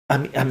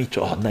Amito,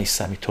 oh, nice,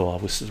 Amito.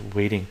 I was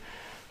waiting.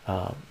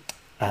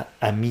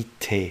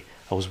 Amite,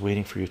 I was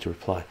waiting for you to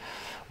reply.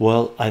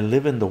 Well, I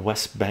live in the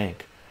West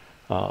Bank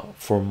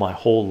for my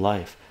whole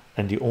life,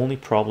 and the only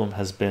problem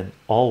has been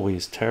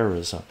always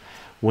terrorism.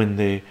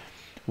 When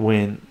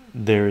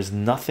there is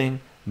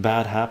nothing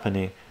bad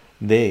happening,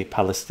 they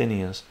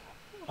Palestinians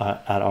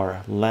at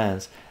our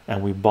lands,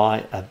 and we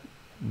buy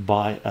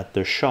at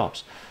their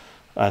shops.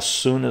 As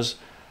soon as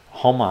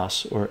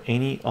Hamas or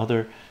any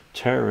other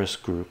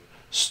terrorist group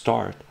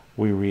start,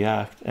 we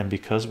react, and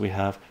because we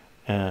have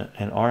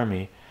an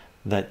army,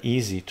 that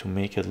easy to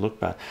make it look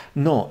bad.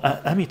 No,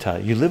 Amita,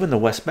 you live in the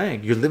West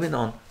Bank. You're living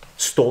on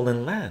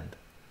stolen land.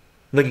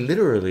 Like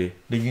literally,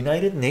 the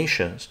United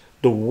Nations,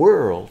 the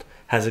world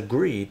has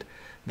agreed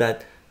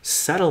that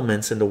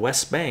settlements in the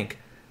West Bank,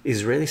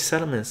 Israeli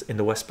settlements in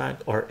the West Bank,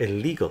 are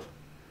illegal.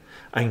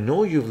 I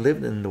know you've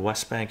lived in the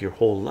West Bank your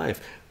whole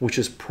life, which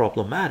is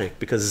problematic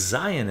because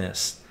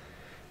Zionists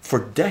for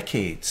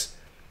decades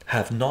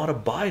have not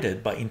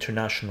abided by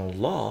international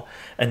law,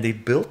 and they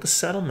built the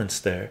settlements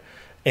there,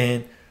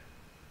 and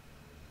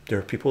there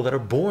are people that are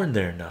born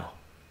there now,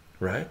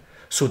 right?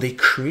 So they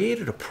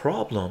created a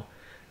problem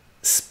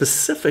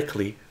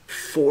specifically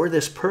for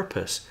this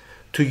purpose,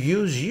 to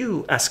use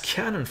you as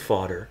cannon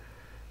fodder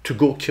to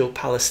go kill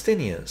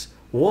Palestinians.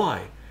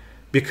 Why?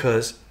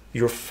 Because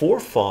your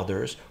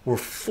forefathers were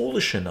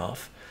foolish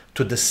enough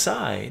to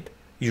decide,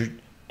 your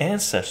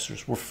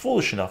ancestors were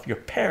foolish enough, your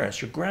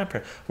parents, your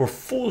grandparents were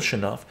foolish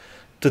enough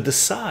to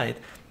decide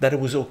that it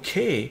was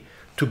okay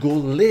to go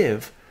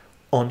live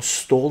on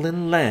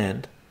stolen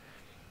land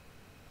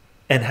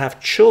and have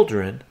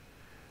children,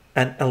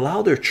 and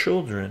allow their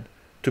children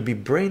to be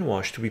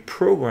brainwashed, to be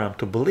programmed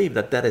to believe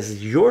that that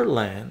is your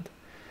land,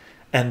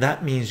 and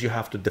that means you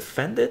have to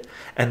defend it.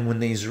 And when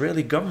the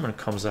Israeli government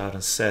comes out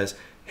and says,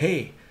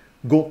 hey,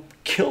 go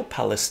kill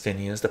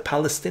Palestinians, the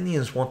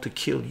Palestinians want to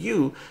kill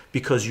you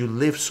because you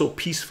live so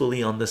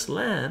peacefully on this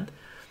land,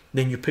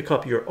 then you pick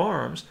up your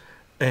arms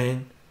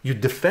and you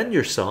defend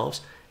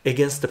yourselves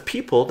against the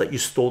people that you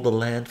stole the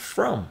land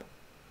from,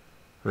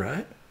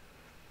 right?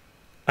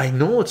 I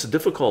know it's a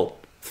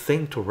difficult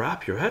thing to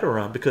wrap your head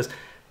around because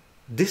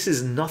this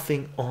is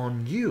nothing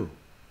on you,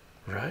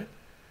 right?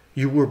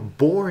 You were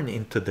born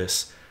into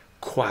this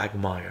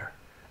quagmire,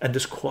 and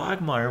this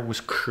quagmire was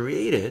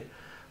created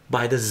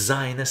by the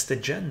Zionist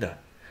agenda.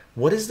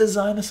 What is the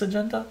Zionist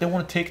agenda? They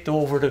want to take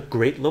over the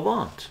Great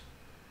Levant,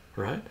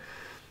 right?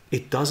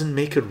 It doesn't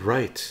make it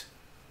right.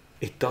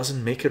 It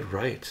doesn't make it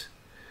right.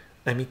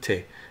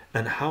 Amite,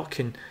 and how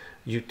can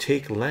you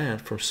take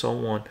land from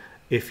someone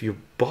if you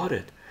bought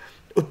it?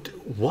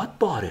 What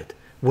bought it?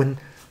 When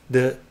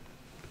the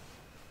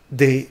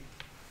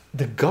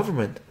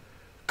government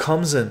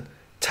comes and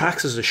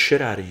taxes the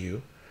shit out of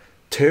you,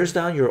 tears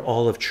down your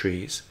olive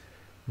trees,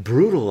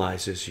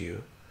 brutalizes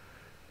you,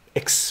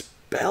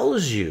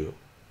 expels you,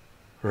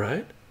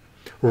 right?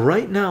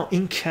 Right now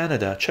in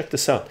Canada, check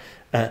this out,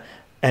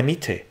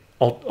 Amite,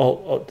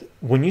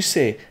 when you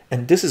say,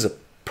 and this is a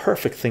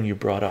perfect thing you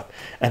brought up,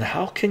 and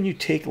how can you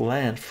take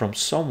land from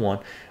someone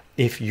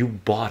if you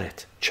bought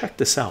it? Check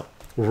this out.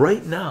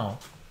 Right now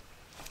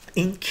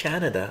in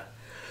Canada,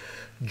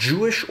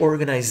 Jewish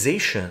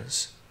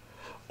organizations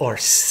are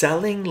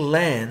selling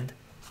land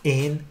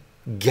in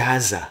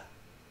Gaza.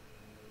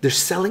 They're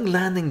selling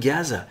land in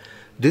Gaza.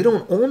 They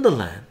don't own the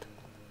land.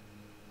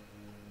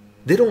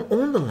 They don't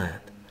own the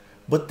land,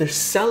 but they're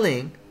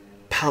selling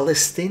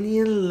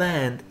Palestinian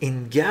land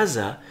in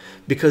Gaza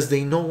because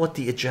they know what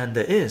the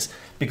agenda is.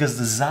 Because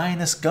the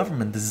Zionist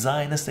government, the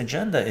Zionist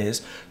agenda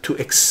is to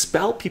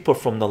expel people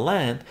from the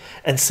land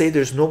and say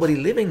there's nobody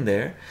living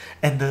there,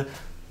 and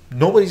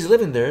nobody's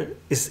living there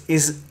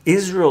is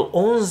Israel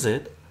owns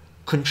it,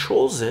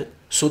 controls it,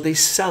 so they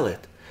sell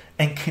it.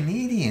 And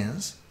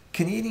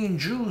Canadian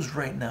Jews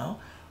right now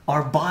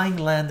are buying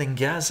land in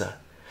Gaza,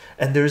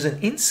 and there's an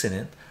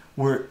incident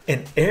where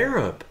an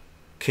Arab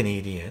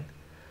Canadian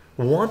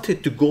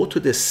wanted to go to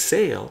this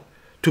sale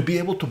to be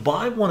able to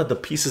buy one of the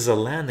pieces of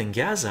land in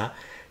Gaza.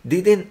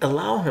 They didn't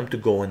allow him to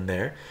go in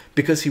there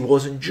because he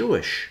wasn't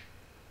Jewish.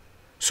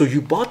 So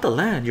you bought the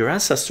land, your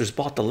ancestors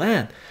bought the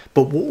land,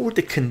 but what were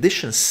the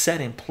conditions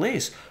set in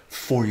place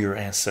for your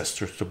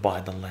ancestors to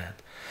buy the land?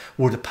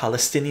 Were the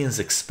Palestinians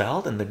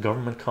expelled and the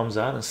government comes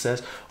out and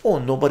says, oh,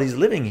 nobody's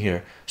living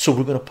here, so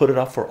we're going to put it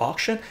up for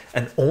auction,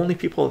 and only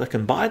people that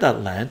can buy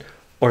that land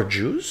are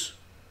Jews?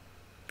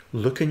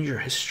 Look in your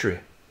history.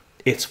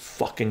 It's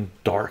fucking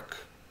dark.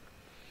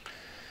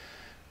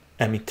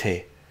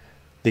 Amite,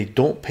 they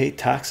don't pay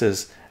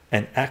taxes,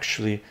 and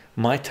actually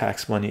my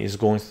tax money is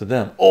going to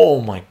them.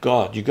 Oh my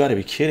God, you got to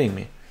be kidding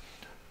me.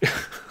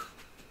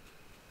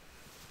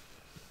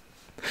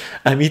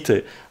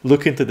 Amite,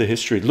 look into the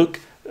history. Look,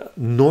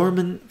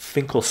 Norman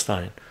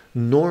Finkelstein.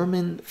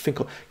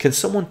 Can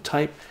someone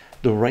type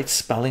the right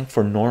spelling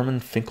for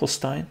Norman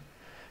Finkelstein?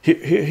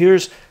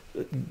 Here's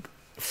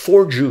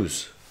four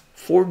Jews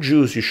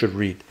you should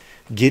read: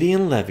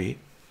 Gideon Levy,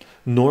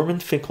 Norman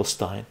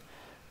Finkelstein,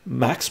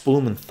 Max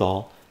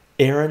Blumenthal,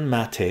 Aaron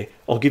Mate.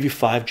 I'll give you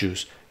 5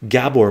 Jews: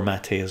 Gabor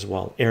Mate as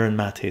well, Aaron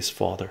Mate's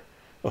father.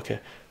 Okay,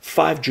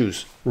 5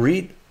 Jews.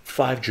 Read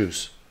 5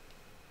 Jews.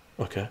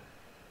 Okay,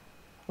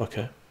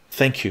 okay,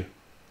 thank you.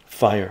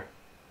 Fire.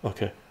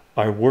 Okay,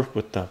 I work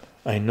with them,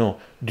 I know.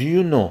 Do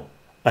you know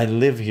I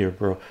live here,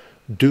 bro?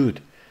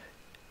 Dude,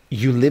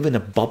 you live in a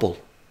bubble,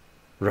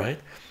 right?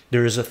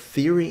 There is a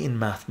theory in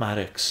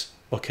mathematics,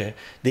 okay,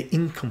 the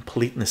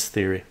incompleteness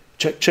theory.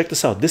 Check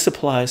this out. This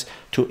applies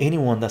to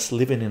anyone that's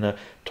living in a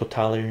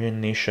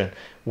totalitarian nation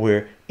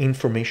where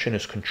information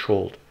is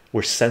controlled,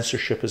 where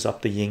censorship is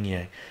up the yin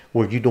yang,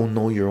 where you don't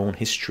know your own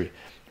history,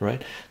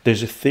 right?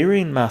 There's a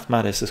theory in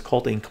mathematics, it's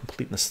called the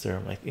incompleteness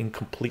theorem,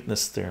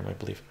 I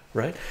believe,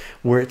 right?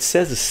 Where it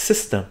says a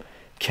system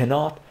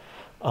cannot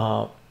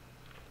I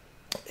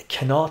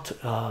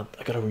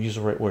gotta use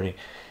the right wording,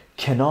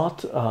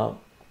 cannot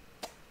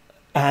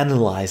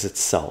analyze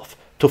itself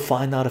to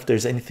find out if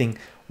there's anything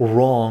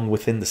wrong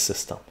within the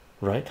system,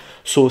 right?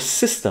 So a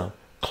system,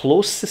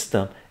 closed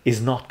system,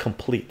 is not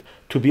complete.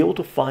 To be able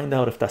to find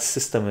out if that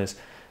system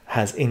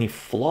has any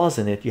flaws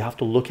in it, you have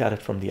to look at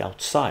it from the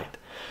outside.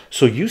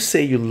 So you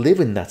say you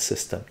live in that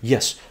system.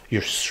 Yes,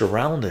 you're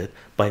surrounded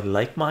by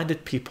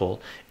like-minded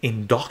people,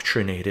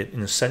 indoctrinated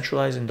in a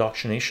centralized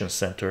indoctrination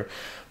center,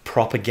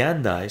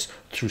 propagandized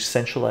through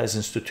centralized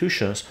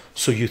institutions,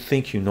 so you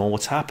think you know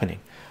what's happening.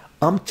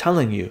 I'm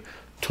telling you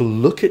to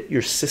look at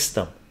your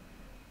system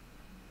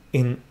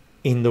in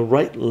the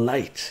right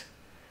light.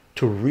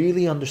 To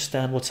really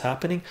understand what's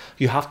happening,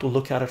 you have to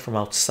look at it from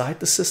outside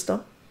the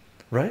system,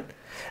 right?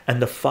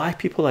 And the 5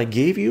 people I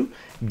gave you,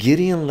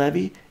 Gideon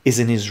Levy is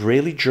an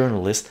Israeli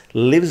journalist,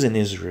 lives in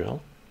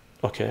Israel,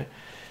 okay?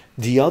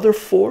 The other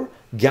 4,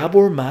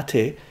 Gabor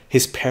Mate,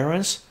 his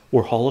parents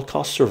were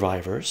Holocaust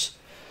survivors.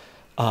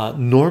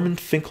 Norman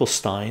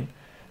Finkelstein,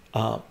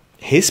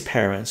 his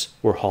parents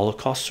were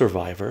Holocaust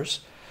survivors.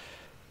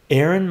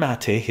 Aaron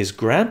Mate, his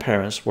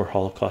grandparents were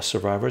Holocaust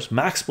survivors.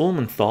 Max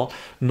Blumenthal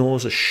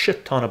knows a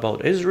shit ton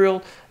about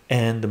Israel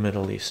and the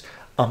Middle East.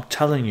 I'm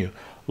telling you,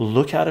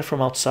 look at it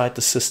from outside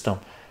the system.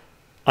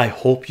 I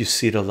hope you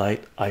see the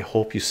light. I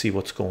hope you see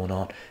what's going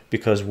on,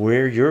 because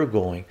where you're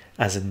going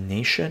as a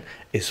nation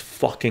is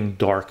fucking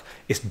dark.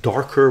 It's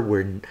darker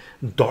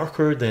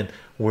than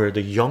where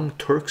the Young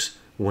Turks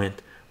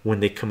went when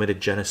they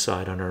committed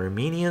genocide on our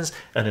Armenians,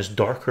 and it's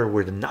darker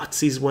where the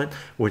Nazis went,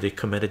 where they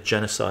committed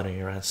genocide on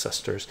your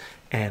ancestors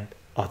and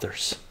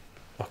others.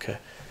 Okay,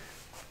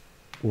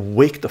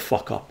 wake the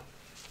fuck up.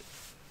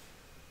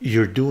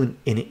 You're doing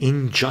an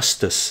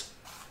injustice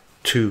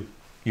to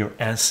your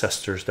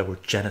ancestors that were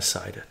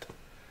genocided.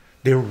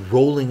 They're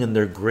rolling in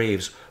their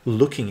graves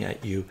looking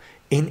at you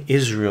in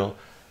Israel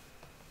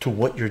to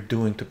what you're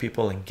doing to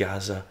people in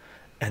Gaza,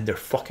 and they're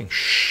fucking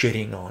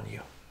shitting on you.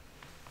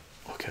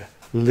 Okay,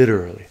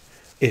 literally,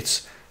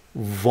 it's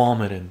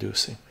vomit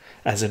inducing.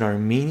 As an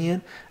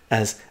Armenian,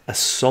 as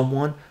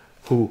someone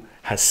who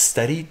has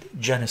studied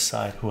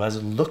genocide, who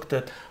has looked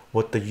at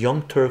what the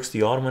Young Turks,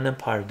 the Ottoman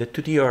Empire did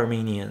to the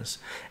Armenians,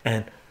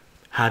 and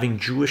having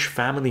Jewish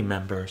family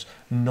members,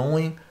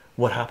 knowing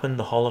what happened in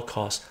the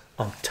Holocaust,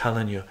 I'm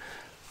telling you,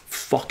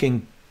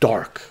 fucking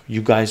dark.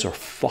 You guys are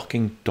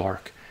fucking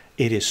dark.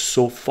 It is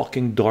so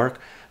fucking dark.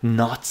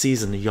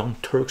 Nazis and the Young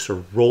Turks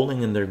are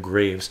rolling in their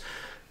graves.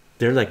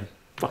 They're like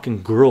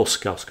fucking Girl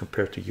Scouts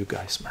compared to you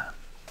guys, man.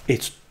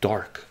 It's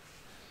dark.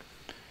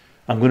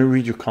 I'm going to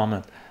read your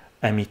comment,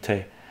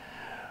 Amite.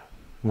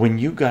 When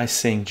you guys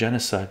saying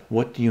genocide,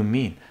 what do you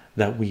mean?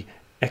 That we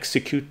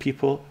execute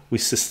people, we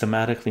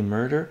systematically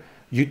murder?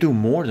 You do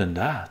more than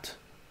that.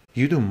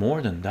 You do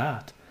more than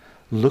that.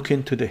 Look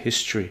into the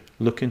history.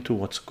 Look into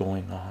what's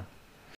going on.